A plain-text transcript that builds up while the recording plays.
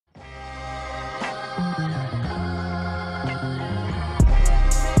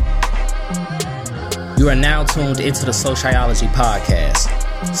You are now tuned into the Sociology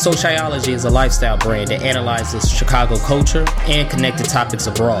Podcast. Sociology is a lifestyle brand that analyzes Chicago culture and connected topics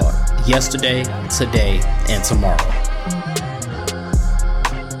abroad, yesterday, today, and tomorrow.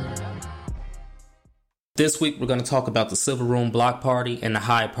 This week, we're going to talk about the Silver Room Block Party and the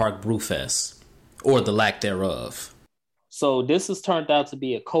Hyde Park Brewfest, or the lack thereof. So this has turned out to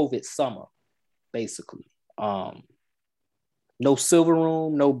be a COVID summer, basically. No Silver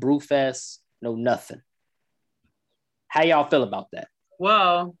Room, no Brewfest, no nothing. How y'all feel about that?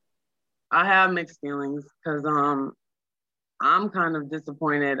 Well, I have mixed feelings because I'm kind of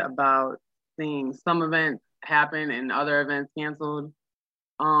disappointed about seeing some events happen and other events canceled.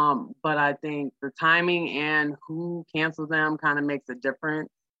 But I think the timing and who canceled them kind of makes a difference.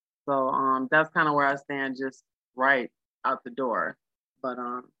 So that's kind of where I stand, just right out the door. But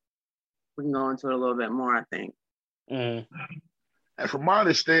we can go into it a little bit more, I think. And from my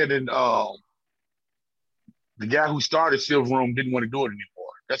understanding, the guy who started Silver Room didn't want to do it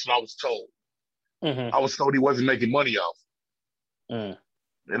anymore. That's what I was told. I was told he wasn't making money off. And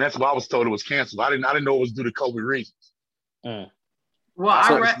that's why I was told it was canceled. I didn't know it was due to COVID reasons. Well,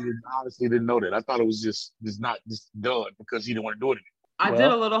 I honestly didn't know that. I thought it was just done because he didn't want to do it anymore. I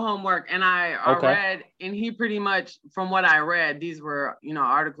did a little homework and I read, and he pretty much, from what I read, these were,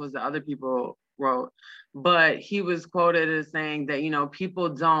 articles that other people wrote, but he was quoted as saying that, people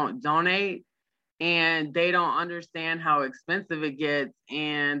don't donate and they don't understand how expensive it gets.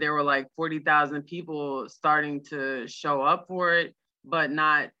 And there were like 40,000 people starting to show up for it, but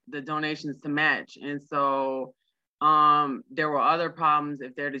not the donations to match. And so there were other problems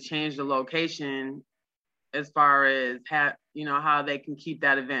if they're to change the location as far as how they can keep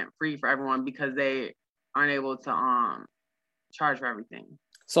that event free for everyone because they aren't able to charge for everything.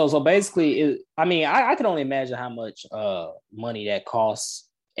 So basically, I can only imagine how much money that costs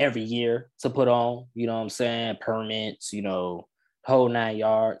every year to put on, you know what I'm saying? Permits, whole 9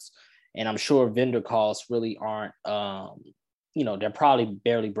 yards. And I'm sure vendor costs really aren't, they're probably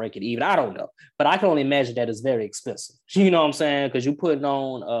barely breaking even. I don't know. But I can only imagine that it's very expensive. You know what I'm saying? Because you're putting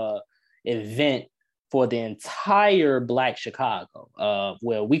on an event for the entire Black Chicago.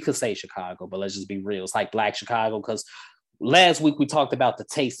 Well, we could say Chicago, but let's just be real. It's like Black Chicago because last week we talked about the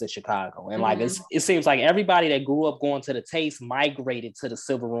Taste of Chicago. And it seems like everybody that grew up going to the Taste migrated to the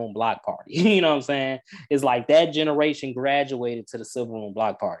Silver Room Block Party. You know what I'm saying? It's like that generation graduated to the Silver Room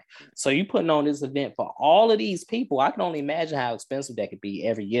Block Party. So you putting on this event for all of these people, I can only imagine how expensive that could be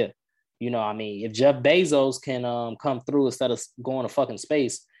every year. If Jeff Bezos can come through instead of going to fucking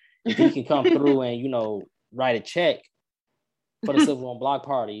space, if he can come through and, write a check for the Silver Room Block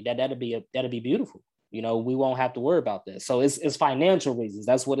Party, that'd be beautiful. We won't have to worry about that. So it's financial reasons.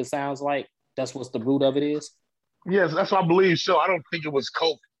 That's what it sounds like. That's what the root of it is. Yes, that's what I believe. So I don't think it was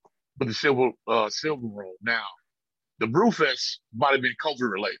COVID, but the Silver Room. Now, the Brewfest might have been COVID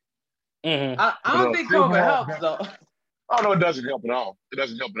related. I don't think COVID helps though. Oh no, it doesn't help at all. It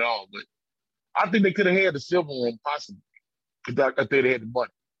doesn't help at all. But I think they could have had the Silver Room possibly if they had the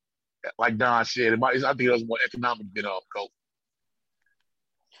money. Like Don said, I think it was more economic than COVID.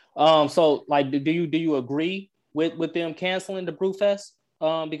 So like, do you agree with them canceling the Brewfest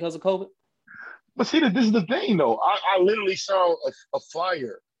because of COVID? But see, this is the thing though. I literally saw a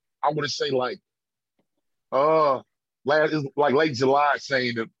flyer. I want to say like late July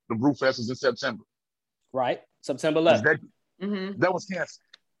saying that the Brewfest is in September. Right, September 11th. That was canceled.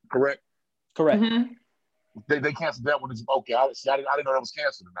 Correct. They canceled that one. Okay, I didn't know that was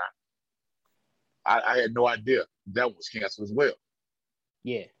canceled or not. I had no idea that was canceled as well.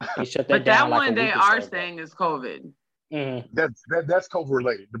 Yeah, they shut that but down. But that one they are saying is COVID. That's COVID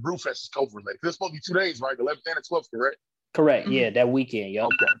related. The Brewfest is COVID related. It's supposed to be 2 days, right? The 11th and the 12th, correct? Correct. Yeah, that weekend. Yep.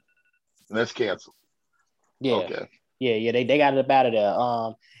 Okay, and that's canceled. Yeah. Okay. Yeah. They got it up out of there.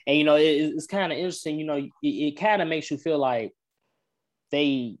 And it's kind of interesting. It kind of makes you feel like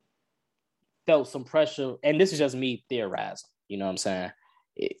they felt some pressure, and this is just me theorizing. You know what I'm saying?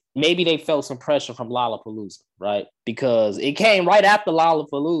 Maybe they felt some pressure from Lollapalooza, right? Because it came right after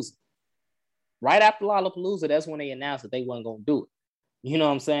Lollapalooza. Right after Lollapalooza, that's when they announced that they wasn't going to do it. You know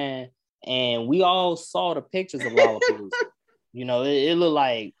what I'm saying? And we all saw the pictures of Lollapalooza. It looked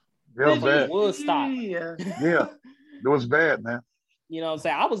like Woodstock. Yeah, it was bad, man. You know what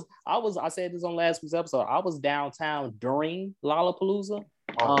I'm saying? I said this on last week's episode. I was downtown during Lollapalooza.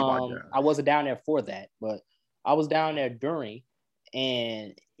 Oh my God. I wasn't down there for that, but I was down there during.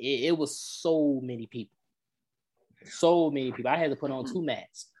 And it was so many people. I had to put on 2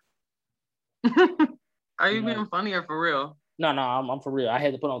 masks. Are you being funny or for real? No, I'm for real. I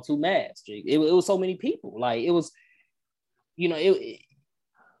had to put on 2 masks. It was so many people. Like it was,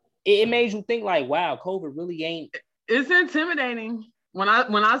 it made you think like, wow, COVID really ain't. It's intimidating. When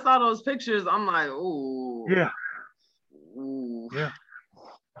I saw those pictures, I'm like, ooh. Yeah. Ooh. Yeah.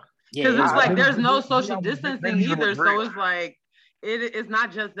 Because it's like there's no social distancing either. So it's like it's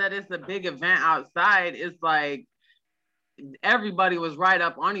not just that it's a big event outside. It's like everybody was right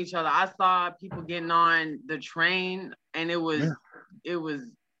up on each other. I saw people getting on the train, and it was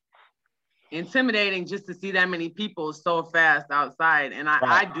intimidating just to see that many people so fast outside. And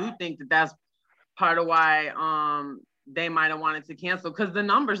I do think that that's part of why they might have wanted to cancel, because the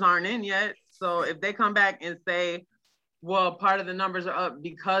numbers aren't in yet. So if they come back and say, well, part of the numbers are up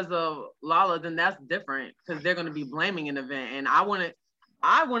because of Lala, then that's different, because they're going to be blaming an event. And I wouldn't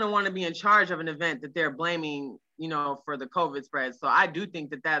want to be in charge of an event that they're blaming, for the COVID spread. So I do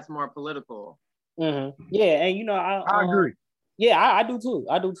think that that's more political. Mm-hmm. Yeah, and I agree. Yeah, I do too.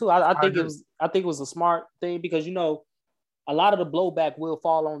 I think it was a smart thing, because a lot of the blowback will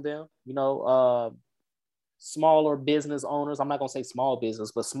fall on them. Smaller business owners. I'm not gonna say small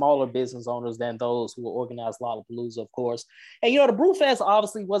business, but smaller business owners than those who organize Lollapalooza, of course. And the Brewfest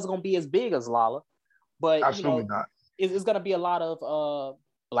obviously wasn't gonna be as big as Lolla, but absolutely not. It's gonna be a lot of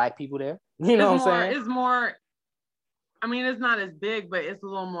Black people there. You know what I'm saying? It's more. I mean, it's not as big, but it's a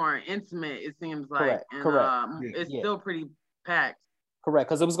little more intimate. It seems like. Correct. It's still pretty packed. Correct,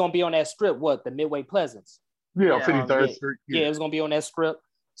 because it was gonna be on that strip. What, the Midway Pleasance? Yeah, 53rd Street. Yeah, it was gonna be on that strip.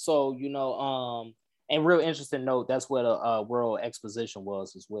 So and real interesting note, that's where the World Exposition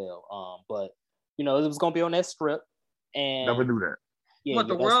was as well. But it was gonna be on that strip. And never knew that. Yeah,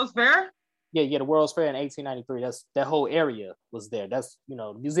 the World's Fair? Yeah, the World's Fair in 1893. That whole area was there. That's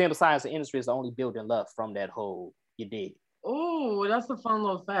the Museum of Science and Industry is the only building left from that whole. You dig? Oh, that's a fun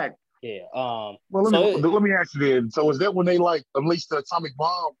little fact. Yeah. Well, let me ask you then. So is that when they unleashed the atomic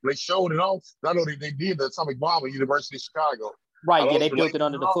bomb? They showed it off. I know they did the atomic bomb at University of Chicago. Right, yeah, they built it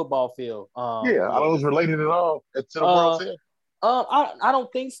under the football field. Are those related at all to the World's Fair? I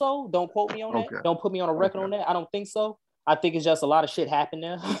don't think so. Don't quote me on that. Don't put me on a record on that. I don't think so. I think it's just a lot of shit happened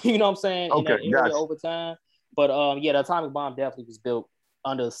there. You know what I'm saying? Okay, in that area over time. But the atomic bomb definitely was built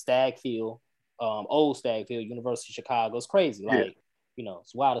under Stagg Field, old Stagg Field, University of Chicago. It's crazy.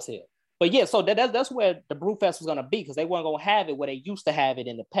 It's wild as hell. But yeah, so that's where the Brewfest was gonna be, because they weren't gonna have it where they used to have it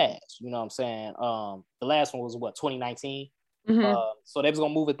in the past. You know what I'm saying? The last one was 2019. Mm-hmm. So they was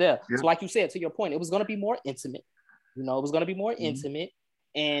gonna move it there. Yeah. So like you said, to your point, it was gonna be more intimate. It was gonna be more intimate,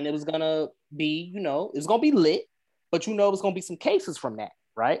 and it was gonna be, it was gonna be lit, but it was gonna be some cases from that,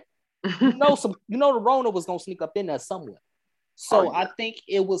 right? The Rona was gonna sneak up in there somewhere. So I think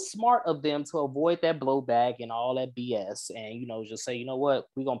it was smart of them to avoid that blowback and all that BS, and just say, you know what,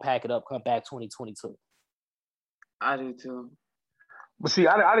 we're gonna pack it up, come back 2022. I do too. But see,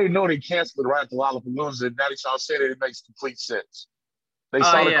 I didn't know they canceled it right after Lollapalooza. And now that y'all said it makes complete sense. They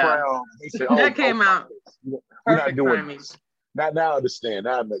saw the crowd. They said, that came out. We're not doing this. Now I understand.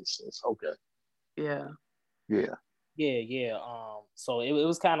 Now it makes sense. Okay. Yeah. Yeah. So it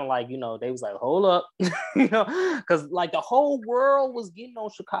was kind of like, they was like, hold up, because like the whole world was getting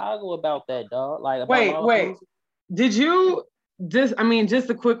on Chicago about that, dog. Like, wait. Did you just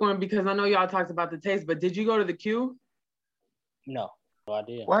a quick one, because I know y'all talked about the taste, but did you go to the Q? No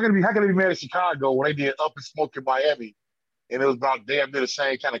idea. Well, how can I be mad at Chicago when they did Up and Smoke in Miami, and it was about damn near the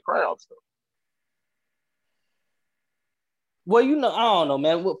same kind of crowd stuff? Well, I don't know,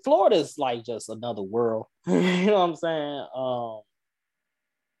 man. Florida's like just another world. You know what I'm saying?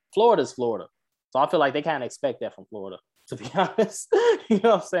 Florida's Florida. So I feel like they kind of expect that from Florida, to be honest. You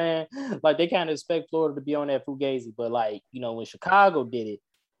know what I'm saying? Like, they kind of expect Florida to be on that Fugazi. But like, when Chicago did it,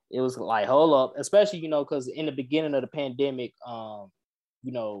 it was like, hold up. Especially, because in the beginning of the pandemic,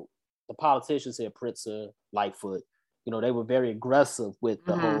 the politicians here, Pritzker, Lightfoot, they were very aggressive with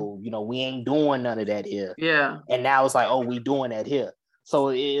the whole, we ain't doing none of that here. Yeah. And now it's like, oh, we doing that here. So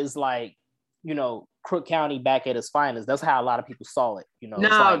it's like, Crook County back at its finest. That's how a lot of people saw it. It's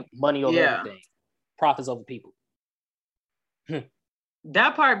like money over everything, profits over people.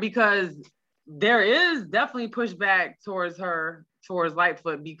 That part, because there is definitely pushback towards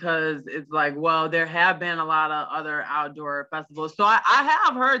Lightfoot, because it's like, well, there have been a lot of other outdoor festivals. So I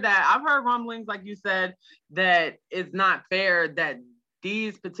have heard that. I've heard rumblings, like you said, that it's not fair that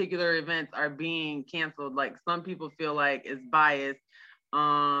these particular events are being canceled. Like, some people feel like it's biased.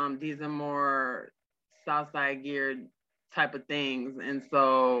 These are more Southside geared type of things. And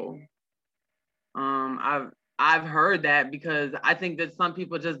so I've heard that, because I think that some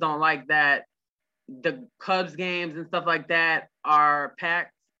people just don't like that the Cubs games and stuff like that are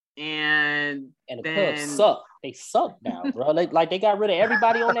packed, and the Cubs suck. they suck now, bro. They got rid of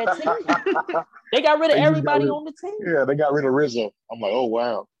everybody on that team. They got rid of everybody on the team. Yeah, they got rid of Rizzo. I'm like, oh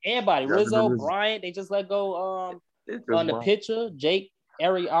wow. Everybody, Rizzo, Bryant, they just let go on the pitcher, Jake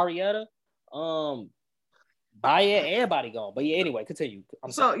Arrieta, Baez, everybody gone. But yeah, anyway, continue.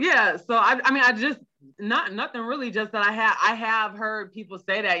 So I just nothing really, just that I have heard people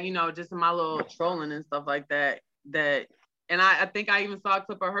say that, you know, just in my little trolling and stuff like that. And I think I even saw a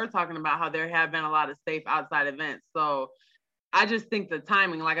clip of her talking about how there have been a lot of safe outside events. So I just think the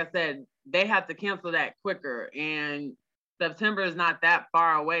timing, like I said, they have to cancel that quicker. And September is not that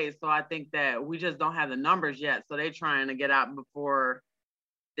far away. So I think that we just don't have the numbers yet. So they're trying to get out before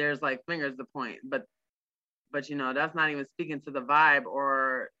there's like fingers to point. But you know, that's not even speaking to the vibe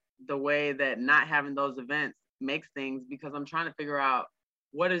or the way that not having those events makes things, because I'm trying to figure out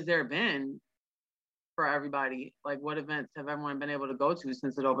what has there been for everybody. Like, what events have everyone been able to go to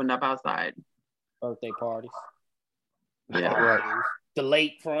since it opened up outside? Birthday parties. Yeah. Right. The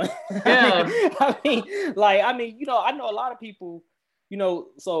lakefront. Yeah. I mean, you know, I know a lot of people, you know,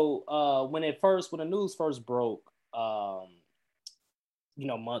 so when the news first broke, you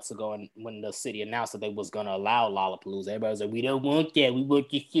know, months ago, and when the city announced that they was gonna allow Lollapalooza, everybody was like, we don't want that. We want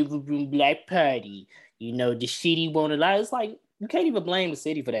the Silver Room Black Party. You know, the city won't allow. It's like, you can't even blame the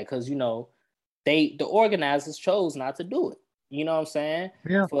city for that, because, you know, the organizers chose not to do it. You know what I'm saying?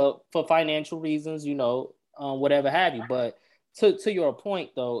 Yeah. For financial reasons, you know, whatever have you. But to your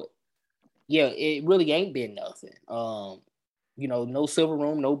point though, yeah, it really ain't been nothing. You know, no Silver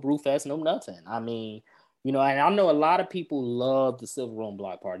Room, no Brewfest, no nothing. I mean, you know, and I know a lot of people love the Silver Room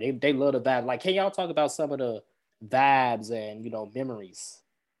Block Party. They love the vibe. Like, can y'all talk about some of the vibes and, you know, memories?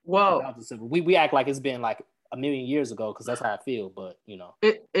 Well, about the Silver? We act like it's been like a million years ago, because that's how I feel. But, you know,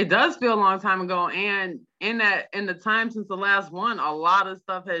 it does feel a long time ago, and in the time since the last one, a lot of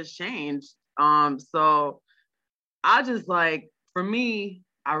stuff has changed. So I just like, for me,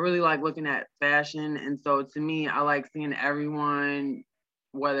 I really like looking at fashion, and so to me, I like seeing everyone,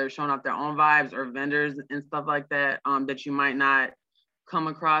 whether showing off their own vibes or vendors and stuff like that, that you might not come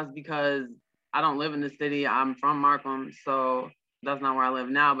across, because I don't live in the city. I'm from Markham, so that's not where I live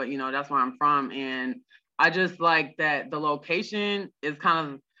now, but, you know, that's where I'm from. And I just like that the location is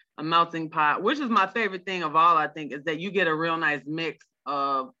kind of a melting pot, which is my favorite thing of all, I think, is that you get a real nice mix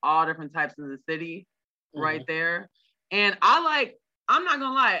of all different types of the city right there. And I'm not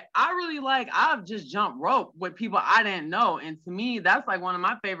gonna lie, I've just jumped rope with people I didn't know. And to me, that's like one of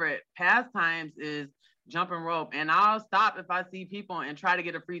my favorite pastimes, is jumping rope. And I'll stop if I see people and try to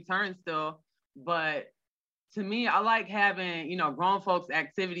get a free turn still. But to me, I like having, you know, grown folks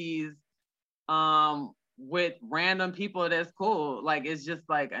activities with random people that's cool. Like, it's just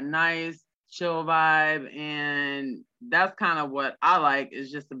like a nice chill vibe. And that's kind of what I like,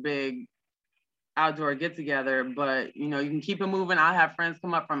 is just a big outdoor get together. But, you know, you can keep it moving. I have friends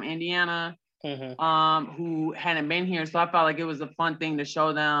come up from Indiana who hadn't been here, so I felt like it was a fun thing to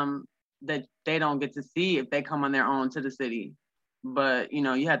show them that they don't get to see if they come on their own to the city. But, you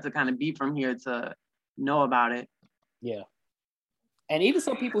know, you had to kind of be from here to know about it. Yeah. And even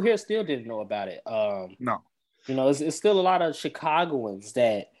some people here still didn't know about it. No. You know, it's still a lot of Chicagoans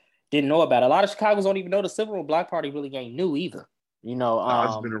that didn't know about it. A lot of Chicagoans don't even know the Silver Room Block Party really ain't new either. You know,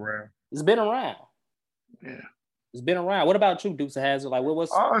 it's been around. It's been around. Yeah. It's been around. What about you, Dukes of Hazzard? Like, what was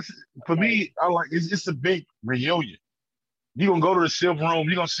for me? I like it's a big reunion. You gonna go to the Silver Room?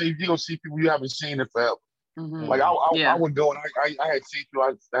 You gonna see people you haven't seen in forever. Like I would go, and I had seen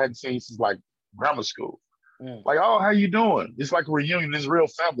people I hadn't seen since like grammar school. Like, oh, how you doing? It's like a reunion. It's real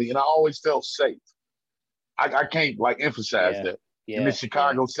family, and I always felt safe. I can't like emphasize that. In the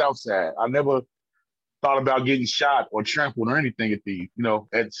Chicago South Side, I never thought about getting shot or trampled or anything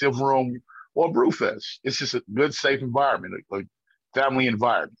at Silver Room or Brewfest. It's just a good, safe environment, like family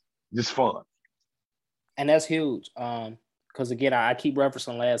environment. Just fun. And that's huge. Because again, I keep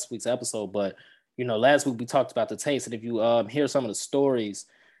referencing last week's episode, but you know, last week we talked about the taste, and if you hear some of the stories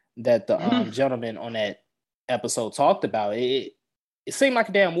that the gentleman on that episode talked about, it seemed like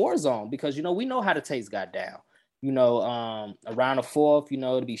a damn war zone, because you know, we know how the taste got down. You know, around the 4th, you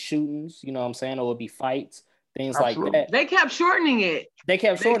know, it'd be shootings, you know what I'm saying, or it'd be fights, things Absolutely. Like that. They kept shortening it.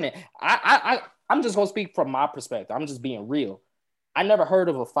 I'm just gonna speak from my perspective. I'm just being real. I never heard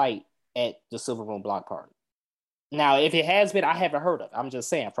of a fight at the Silver Room Block Party. Now, if it has been, I haven't heard of it. I'm just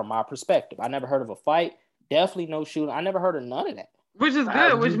saying from my perspective. I never heard of a fight. Definitely no shooting. I never heard of none of that. Which is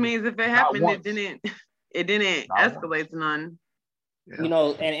good, which means if it happened, it didn't escalate to none. Yeah. You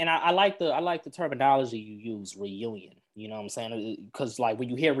know, and I like the terminology you use, reunion. You know what I'm saying? Because like when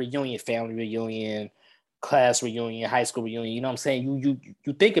you hear reunion, family reunion, class reunion, high school reunion, you know what I'm saying?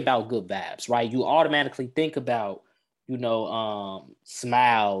 You think about good vibes, right? You automatically think about,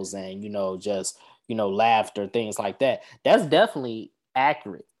 smiles and, just, laughter, things like that. That's definitely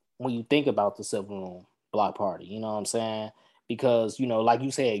accurate when you think about the Silver Room block party, you know what I'm saying? Because, like you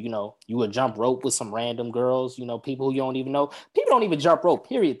said, you would jump rope with some random girls, people who you don't even know. People don't even jump rope,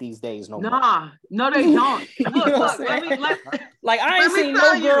 period, these days no more. No, they don't. Look, like, I ain't seen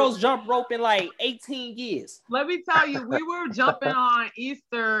no girls jump rope in like 18 years. Let me tell you, we were jumping on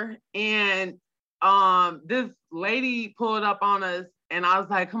Easter and this lady pulled up on us and I was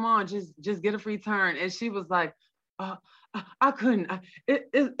like, come on, just get a free turn. And she was like, I couldn't.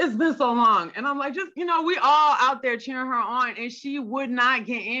 It's been so long. And I'm like, we all out there cheering her on. And she would not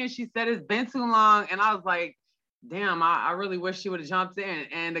get in. She said it's been too long. And I was like, damn, I really wish she would have jumped in.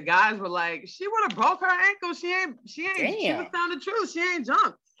 And the guys were like, she would have broke her ankle. She ain't. Damn. She was telling the truth. She ain't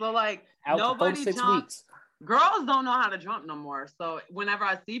jumped. So like, out nobody jumps. Weeks. Girls don't know how to jump no more. So whenever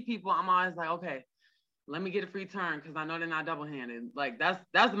I see people, I'm always like, okay, let me get a free turn because I know they're not double-handed. Like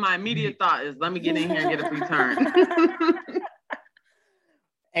that's my immediate thought is let me get in here and get a free turn.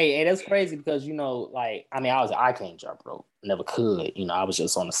 Hey, that's crazy because I can't jump rope, never could. I was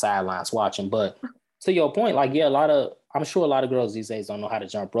just on the sidelines watching. But to your point, like I'm sure a lot of girls these days don't know how to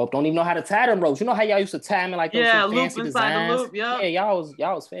jump rope, don't even know how to tie them ropes. You know how y'all used to tie them in like those fancy loop inside designs? The loop, yep. Yeah,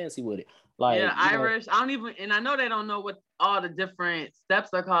 y'all was fancy with it. Like Irish. I don't even, and I know they don't know what all the different steps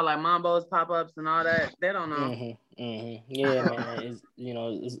are called, like Mambo's, pop-ups, and all that. They don't know. Yeah, man.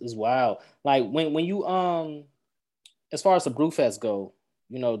 It's wild. Like when you as far as the Brewfest go,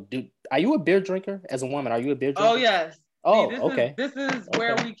 are you a beer drinker as a woman? Are you a beer drinker? Oh yes. Okay. This is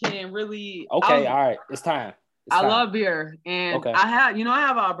where we can really. Okay, all right. It's time. I love beer, and I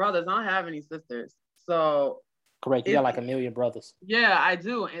have all brothers. I don't have any sisters, so. Correct. You got like a million brothers. Yeah, I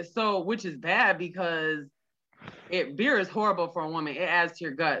do. And so, which is bad because beer is horrible for a woman. It adds to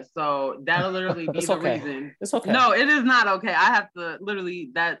your gut. So that'll literally be the reason. It's okay. No, it is not okay. I have to literally,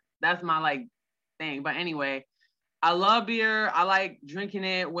 that's my like thing. But anyway, I love beer. I like drinking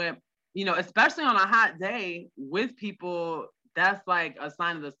it with, especially on a hot day with people. That's like a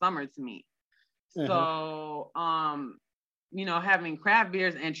sign of the summer to me. Mm-hmm. So, having craft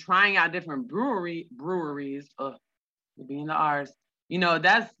beers and trying out different breweries, being the R's,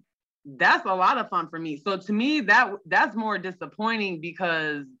 that's a lot of fun for me. So to me, that's more disappointing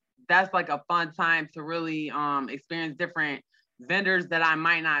because that's like a fun time to really experience different vendors that I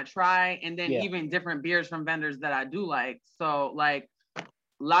might not try, and then even different beers from vendors that I do like. So like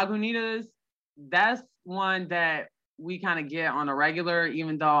Lagunitas, that's one that we kind of get on a regular,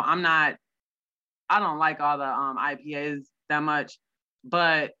 even though I don't like all the IPAs that much,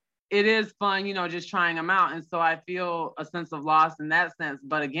 but it is fun, just trying them out. And so I feel a sense of loss in that sense.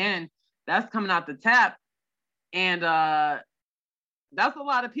 But again, that's coming out the tap, and that's a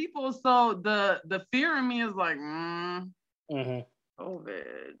lot of people. So the fear in me is like,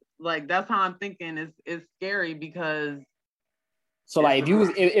 COVID. Like that's how I'm thinking. It's scary because. So like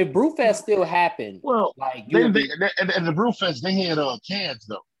if Brewfest still happened, well, like and the Brewfest they had cans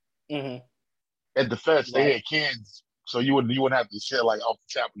though. Mm-hmm. At the fest they had cans. So you wouldn't have to share like off the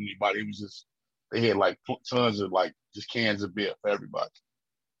tap with anybody. It was just they had like tons of like just cans of beer for everybody.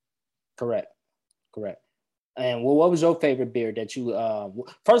 Correct. And what was your favorite beer that you?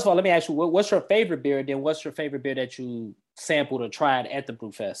 First of all, let me ask you, what's your favorite beer? Then what's your favorite beer that you sampled or tried at the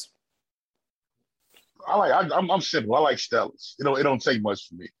Brewfest? I'm simple. I like Stella's. It don't take much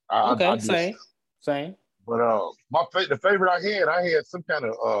for me. Same. But the favorite I had some kind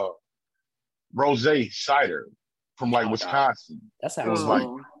of rosé cider from like Wisconsin. That sounds like,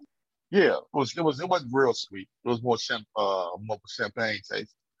 yeah, it wasn't real sweet. It was more champagne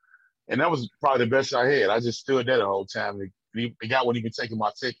taste, and that was probably the best I had. I just stood there the whole time. The guy wasn't even taking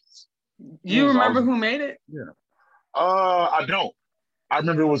my tickets. You remember who made it? Yeah, I don't. I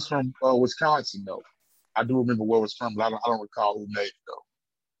remember it was from Wisconsin though. I do remember where it was from, but I don't recall who made it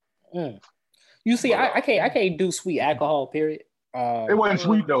though. You see, I can't do sweet alcohol. Period. It wasn't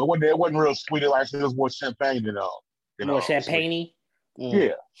sweet though. It wasn't real sweet. It was more champagne than more champagne-y.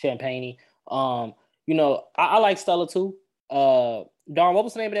 Yeah, champagne-y. I like Stella too. Dawn, what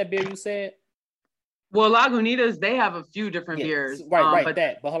was the name of that beer you said? Well, Lagunitas, they have a few different beers. Right.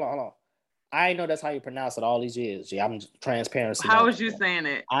 But hold on. I know that's how you pronounce it all these years. Yeah, I'm transparent. How was you saying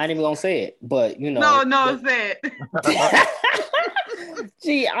it? I ain't even gonna say it, but No, say it.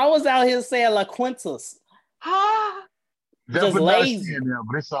 Gee, I was out here saying La Quintas. Just lazy, now,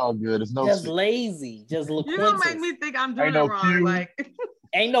 but it's all good. It's just lazy. Just La Quintas. You don't make me think I'm doing it wrong. Q. Like,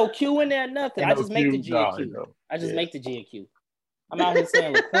 ain't no Q in there, nothing. I just make the G and Q. I just make the G and Q. I'm out here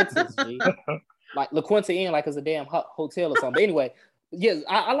saying La Quintas, G. like La Quinta Inn, like it's a damn hotel or something. But anyway, yeah,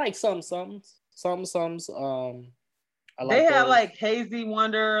 I like some. I they like had those. like Hazy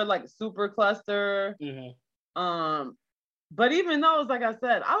Wonder, like Super Cluster. But even those, like I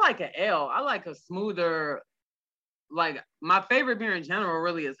said, I like an ale. I like a smoother. Like my favorite beer in general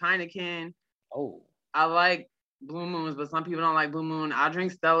really is Heineken. Oh, I like Blue Moons, but some people don't like Blue Moon. I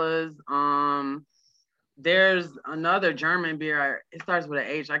drink Stella's. There's another German beer. It starts with an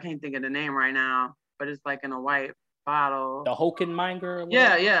H. I can't think of the name right now, but it's like in a white bottle. The Hockenmenger.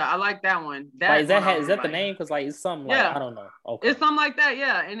 Yeah, I like that one. Like, is that the name? Because like it's something like I don't know. Okay, it's something like that.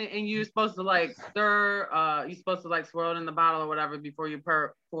 Yeah, and you're supposed to like stir. You're supposed to like swirl it in the bottle or whatever before you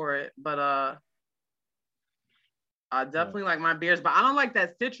pour it. But I definitely like my beers, but I don't like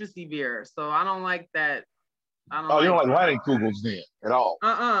that citrusy beer. So I don't like that. You don't like Leinenkugels then at all?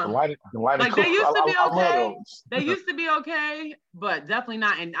 The like they used to be okay. They used to be okay, but definitely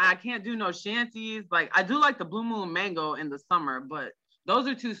not. And I can't do no shanties. Like I do like the Blue Moon Mango in the summer, but those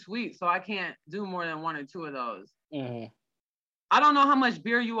are too sweet, so I can't do more than one or two of those. Mm-hmm. I don't know how much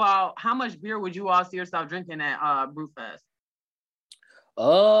beer would you all see yourself drinking at Brewfest?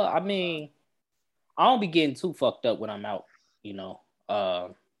 I mean, I don't be getting too fucked up when I'm out, you know.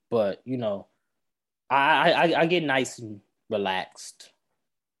 But you know, I get nice and relaxed.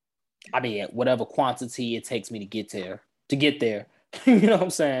 I mean, whatever quantity it takes me to get there. You know what I'm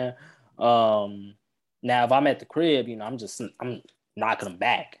saying? Now if I'm at the crib, you know, I'm knocking them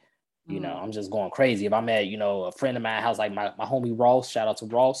back. You know, I'm just going crazy. If I'm at, you know, a friend of mine house, like my homie Ross, shout out to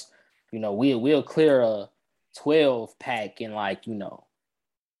Ross, you know, we'll clear a 12 pack in like, you know,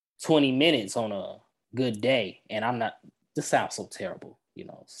 20 minutes on a good day. And I'm not, this sounds so terrible, you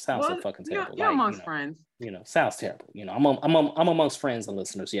know, so fucking terrible. You're like, amongst friends. You know, sounds terrible. You know, I'm amongst friends and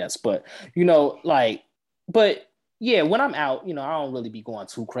listeners, yes. But, you know, like, but yeah, when I'm out, you know, I don't really be going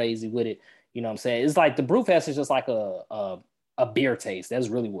too crazy with it. You know what I'm saying? It's like the Brewfest is just like a beer taste. That's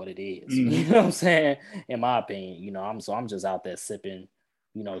really what it is. Mm-hmm. You know what I'm saying? In my opinion, you know, I'm just out there sipping,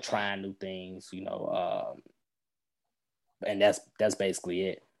 you know, trying new things, you know, and that's basically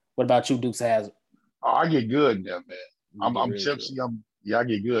it. What about you, Dukes Has? I get good now, man. I'm tipsy. I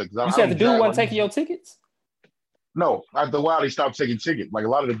get good. You said the dude wasn't taking your tickets? No, after a while they stopped taking tickets. Like a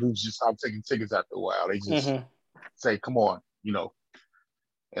lot of the booths just stopped taking tickets after a while. They just say, "Come on," you know.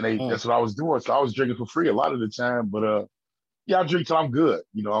 And that's what I was doing. So I was drinking for free a lot of the time. But I drink till I'm good.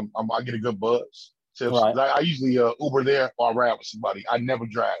 You know, I get a good buzz. Tips. Right. I usually Uber there or I ride with somebody. I never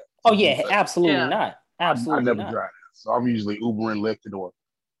drive. Oh yeah, absolutely not. Absolutely, I never drive. So I'm usually Ubering, Lyfting, or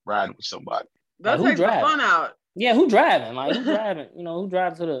riding with somebody. That takes the fun out. Yeah, who driving? Like who driving? You know, who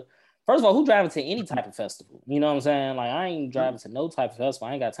driving to the? First of all, who driving to any type of festival? You know what I'm saying? Like I ain't driving to no type of festival.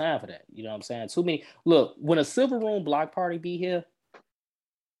 I ain't got time for that. You know what I'm saying? Too many. Look, when a Silver Room block party be here,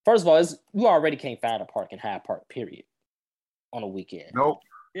 first of all, you already can't find a park in Hyde Park. Period. On a weekend. Nope.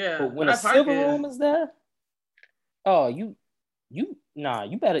 Yeah. But when a Silver Room is there, oh, you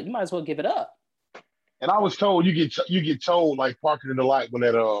might as well give it up. And I was told you get told like parking in the lot when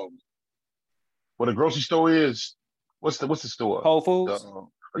that what a grocery store is. What's the store? Whole Foods.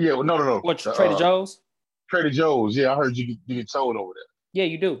 Yeah, no. What, Trader Joe's? Trader Joe's. Yeah, I heard you get told over there. Yeah,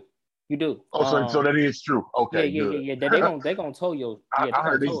 you do. You do. Oh, so that is true. Okay, yeah. They gonna tow you. Yeah, I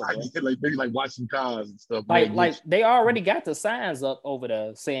heard they like watching cars and stuff. Like they already got the signs up over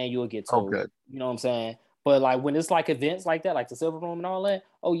there saying you'll get towed. Okay. You know what I'm saying? But like when it's like events like that, like the Silver Room and all that,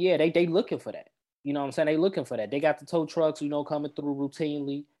 oh yeah, they looking for that. You know what I'm saying? They looking for that. They got the tow trucks, you know, coming through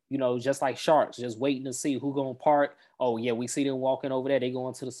routinely. You know, just like sharks, just waiting to see who gonna park. Oh yeah, we see them walking over there. They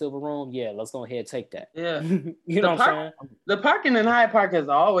going to the Silver Room. Yeah, let's go ahead and take that. Yeah, you know what I'm saying? The parking in Hyde Park has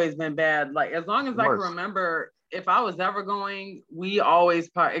always been bad. Like as long as I can remember, if I was ever going, we always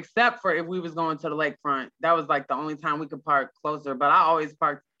park, except for if we was going to the lakefront. That was like the only time we could park closer. But I always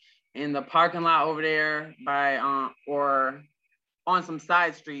parked in the parking lot over there by or on some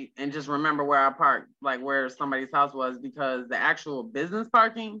side street and just remember where I parked, like where somebody's house was, because the actual business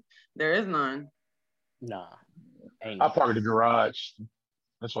parking, there is none. Nah. I park in the garage.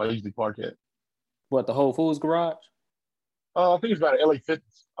 That's why I usually park at. What, the Whole Foods garage? I think it's about LA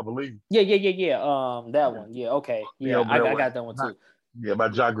Fitness, I believe. Yeah. That one. Yeah, okay. Yeah, I got that one too. Yeah, by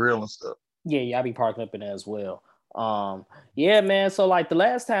Ja Grill and stuff. Yeah, I be parking up in there as well. Yeah, man. So like the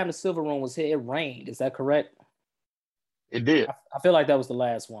last time the Silver Room was here, it rained. Is that correct? It did. I feel like that was the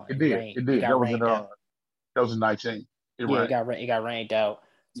last one. It did. That was in 19. It got rained out.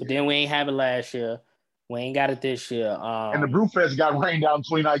 So then we ain't have it last year. We ain't got it this year. And the Brewfest got rained out in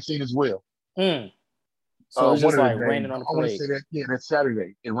 2019 as well. So it's just like raining on the parade. I want to say that, yeah, that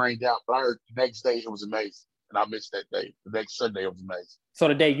Saturday it rained out, but I heard the next day it was amazing. And I missed that day. The next Sunday it was amazing. So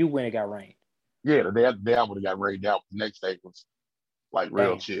the day you went, it got rained? Yeah, the day I would have got rained out. The next day was like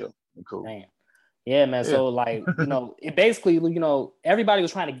real chill and cool. Damn. Yeah, man. Yeah. So like, it basically, everybody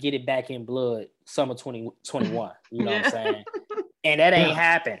was trying to get it back in blood summer 2021. You know what I'm saying? And that ain't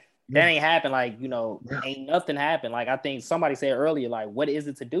happened. That ain't happened. Like, ain't nothing happened. Like, I think somebody said earlier, like, what is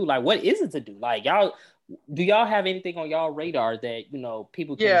it to do? Like, what is it to do? Like, do y'all have anything on y'all radar that,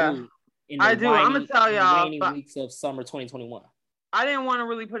 people can do in the I'm gonna tell y'all, waning weeks of summer 2021? I didn't want to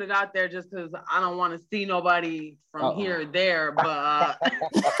really put it out there just because I don't want to see nobody from here or there, but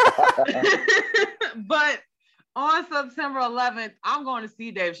but on September 11th, I'm going to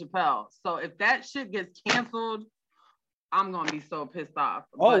see Dave Chappelle. So if that shit gets canceled, I'm going to be so pissed off.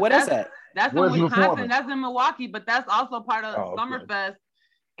 Oh, what is that? That's in Wisconsin. That's in Milwaukee, but that's also part of Summerfest.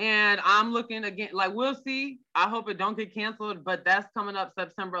 And I'm looking again, like, we'll see. I hope it don't get canceled, but that's coming up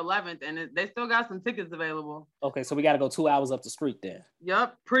September 11th, and they still got some tickets available. Okay, so we got to go 2 hours up the street then.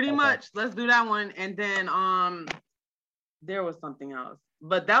 Yep, pretty much. Let's do that one. And then there was something else,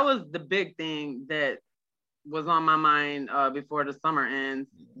 but that was the big thing that was on my mind before the summer ends,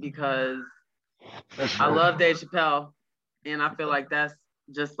 because I love Dave Chappelle, and I feel like that's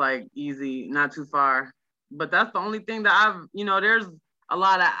just like easy, not too far. But that's the only thing that there's a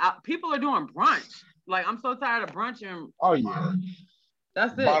lot of people are doing brunch. Like, I'm so tired of brunching. Oh yeah,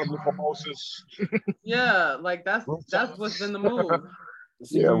 that's it. Bottomless mimosas. Yeah, like that's what's been the move.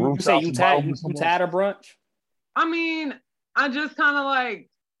 Yeah, you say you tired of brunch? I mean, I just kind of like,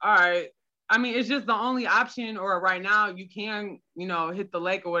 all right. I mean, it's just the only option, or right now you can, hit the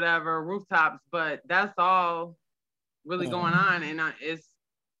lake or whatever, rooftops, but that's all really going on, and it's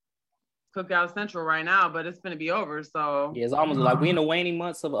Cookout Central right now, but it's going to be over. So yeah, it's almost like we in the waning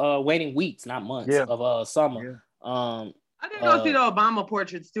months of waning weeks, not months of summer. Yeah. I did go see the Obama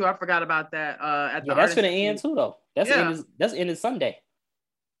portraits too. I forgot about that. That's going to end too, though. That's ending Sunday.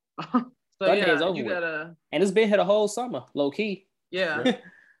 So Sunday is over with. And it's been here the whole summer, low key. Yeah.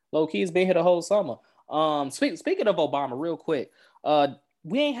 Low key, it's been here the whole summer. Speaking of Obama, real quick,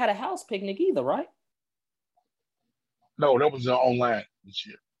 we ain't had a house picnic either, right? No, that was online this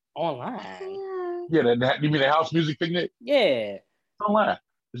year. Online? Yeah, you mean the house music picnic? Yeah. It's online.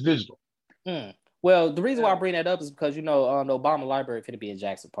 It's digital. Well, the reason why I bring that up is because, the Obama Library is going to be in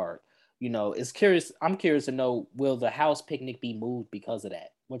Jackson Park. I'm curious to know, will the house picnic be moved because of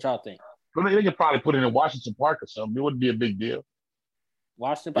that? What y'all think? Well, they could probably put it in Washington Park or something. It wouldn't be a big deal.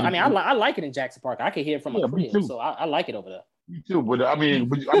 Washington Park? I mean, I like it in Jackson Park. I can hear it from my crib, so I like it over there. Me too. But would you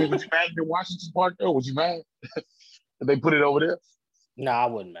mad in Washington Park though? Was you mad if they put it over there? No, I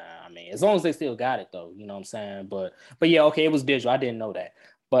wouldn't, man. I mean, as long as they still got it, though, you know what I'm saying. But yeah, okay, it was digital. I didn't know that.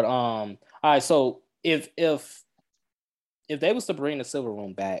 But all right. So if they was to bring the Silver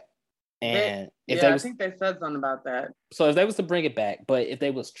Room back, and I think they said something about that. So if they was to bring it back, but if they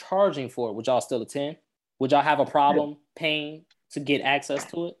was charging for it, would y'all still attend? Would y'all have a problem paying to get access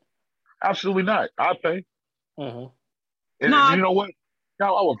to it? Absolutely not. I'll pay. Mm-hmm. And you know what?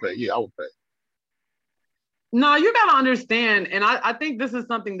 No, I will pay. Yeah, I will pay. No, you got to understand, and I think this is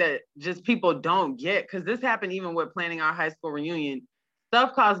something that just people don't get, because this happened even with planning our high school reunion.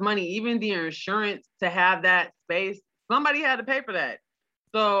 Stuff costs money. Even the insurance to have that space, somebody had to pay for that.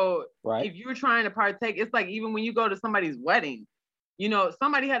 So if you're trying to partake, it's like even when you go to somebody's wedding,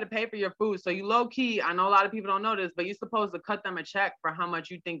 somebody had to pay for your food. So you low key, I know a lot of people don't know this, but you're supposed to cut them a check for how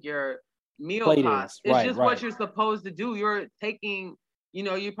much you think your meal costs. It's just what you're supposed to do. You're taking...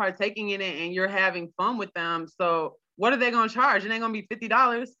 you're partaking in it and you're having fun with them. So what are they going to charge? It ain't going to be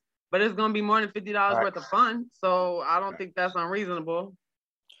 $50, but it's going to be more than $50 worth of fun. So I don't think that's unreasonable.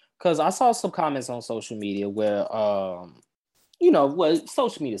 Because I saw some comments on social media where,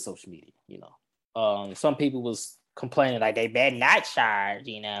 social media, some people was complaining like they better not charge,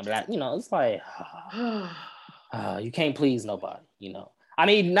 but it's like, you can't please nobody, I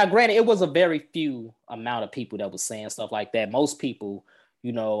mean, now granted, it was a very few amount of people that was saying stuff like that. Most people,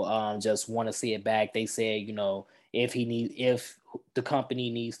 just want to see it back. They said, if the company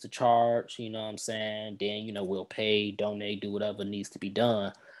needs to charge, what I'm saying, then, we'll pay, donate, do whatever needs to be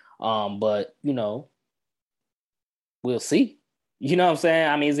done. But, we'll see. You know what I'm saying?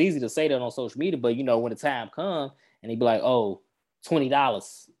 I mean, it's easy to say that on social media, but, when the time comes and they be like, oh,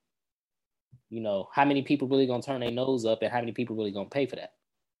 $20, how many people really going to turn their nose up and how many people really going to pay for that?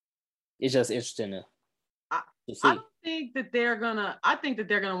 It's just interesting to see. I don't think that I think that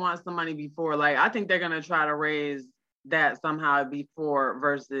they're going to want some money before. Like, I think they're going to try to raise that somehow before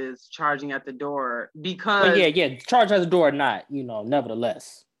versus charging at the door, because... Well, yeah, charge at the door or not,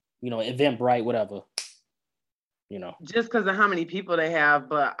 nevertheless, Eventbrite, whatever, Just because of how many people they have.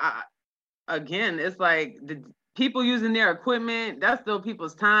 But again, it's like the people using their equipment, that's still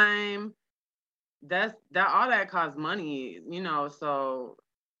people's time. all that costs money, you know, so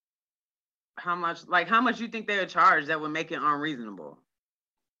how much you think they would charge that would make it unreasonable?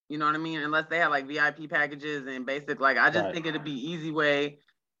 You know what I mean? Unless they have like VIP packages and basic, like I just think it'd be easy way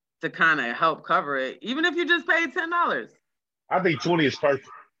to kind of help cover it, even if you just paid $10. I think 20 is perfect.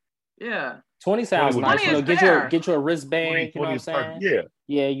 Yeah. 20 sounds nice. You know, get you a wristband, 20, you know what I'm saying? Perfect. Yeah.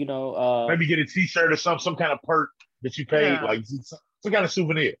 Yeah, you know, maybe get a t-shirt or some kind of perk that you paid, like some kind of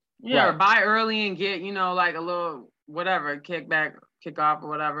souvenir. Yeah, or buy early and get, you know, like a little whatever, kickback, kick off or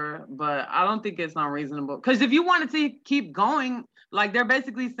whatever. But I don't think it's unreasonable. Because if you wanted to keep going, like they're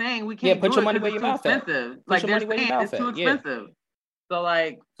basically saying we can't put your money where your mouth at. Like they're saying it's too expensive. So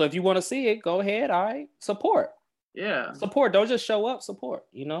like, so if you want to see it, go ahead. All right, support. Yeah, support. Don't just show up. Support.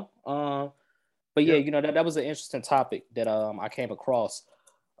 You know. But yeah, you know that was an interesting topic that I came across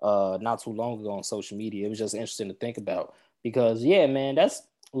not too long ago on social media. It was just interesting to think about because yeah, man,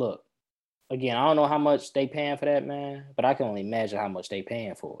 look. Again, I don't know how much they paying for that, man, but I can only imagine how much they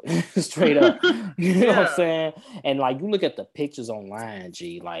paying for it. Straight up. You know what I'm saying? And like you look at the pictures online,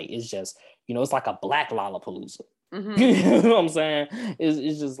 G, like it's just, you know, it's like a black Lollapalooza. Mm-hmm. You know what I'm saying?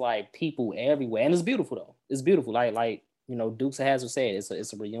 It's just like people everywhere. And it's beautiful though. It's beautiful. Like you know, Dukes of Hazzard said,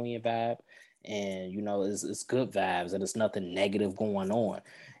 it's a reunion vibe. And you know, it's good vibes and it's nothing negative going on.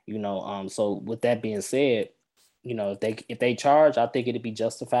 You know, so with that being said, you know, if they charge, I think it'd be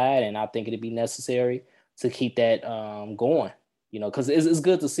justified, and I think it'd be necessary to keep that going. You know, because it's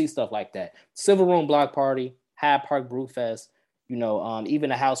good to see stuff like that. Silver Room Block Party, Hyde Park Brewfest, you know,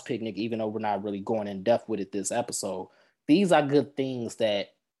 even a house picnic. Even though we're not really going in depth with it this episode, these are good things that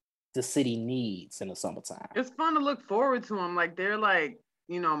the city needs in the summertime. It's fun to look forward to them. Like they're like,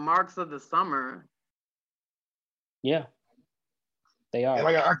 you know, marks of the summer. Yeah, they are. And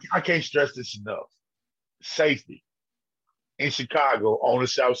like I can't stress this enough. Safety in Chicago on the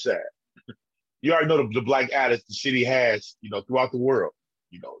South Side. You already know the black addicts the city has, you know, throughout the world.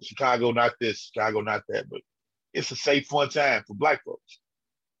 You know, Chicago not this, Chicago not that, but it's a safe, fun time for black folks.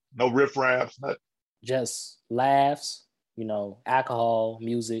 No riffraffs, nothing. Just laughs, you know, alcohol,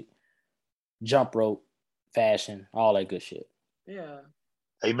 music, jump rope, fashion, all that good shit. Yeah.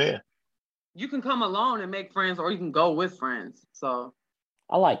 Amen. You can come alone and make friends, or you can go with friends. So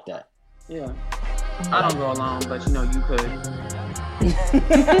I like that. Yeah. I don't go alone, but you know, you could.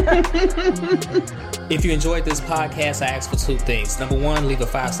 If you enjoyed this podcast, I ask for two things. Number one, leave a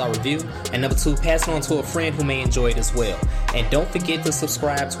 5-star review. And number two, pass it on to a friend who may enjoy it as well. And don't forget to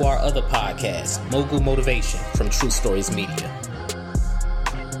subscribe to our other podcast, Mogul Motivation from True Stories Media.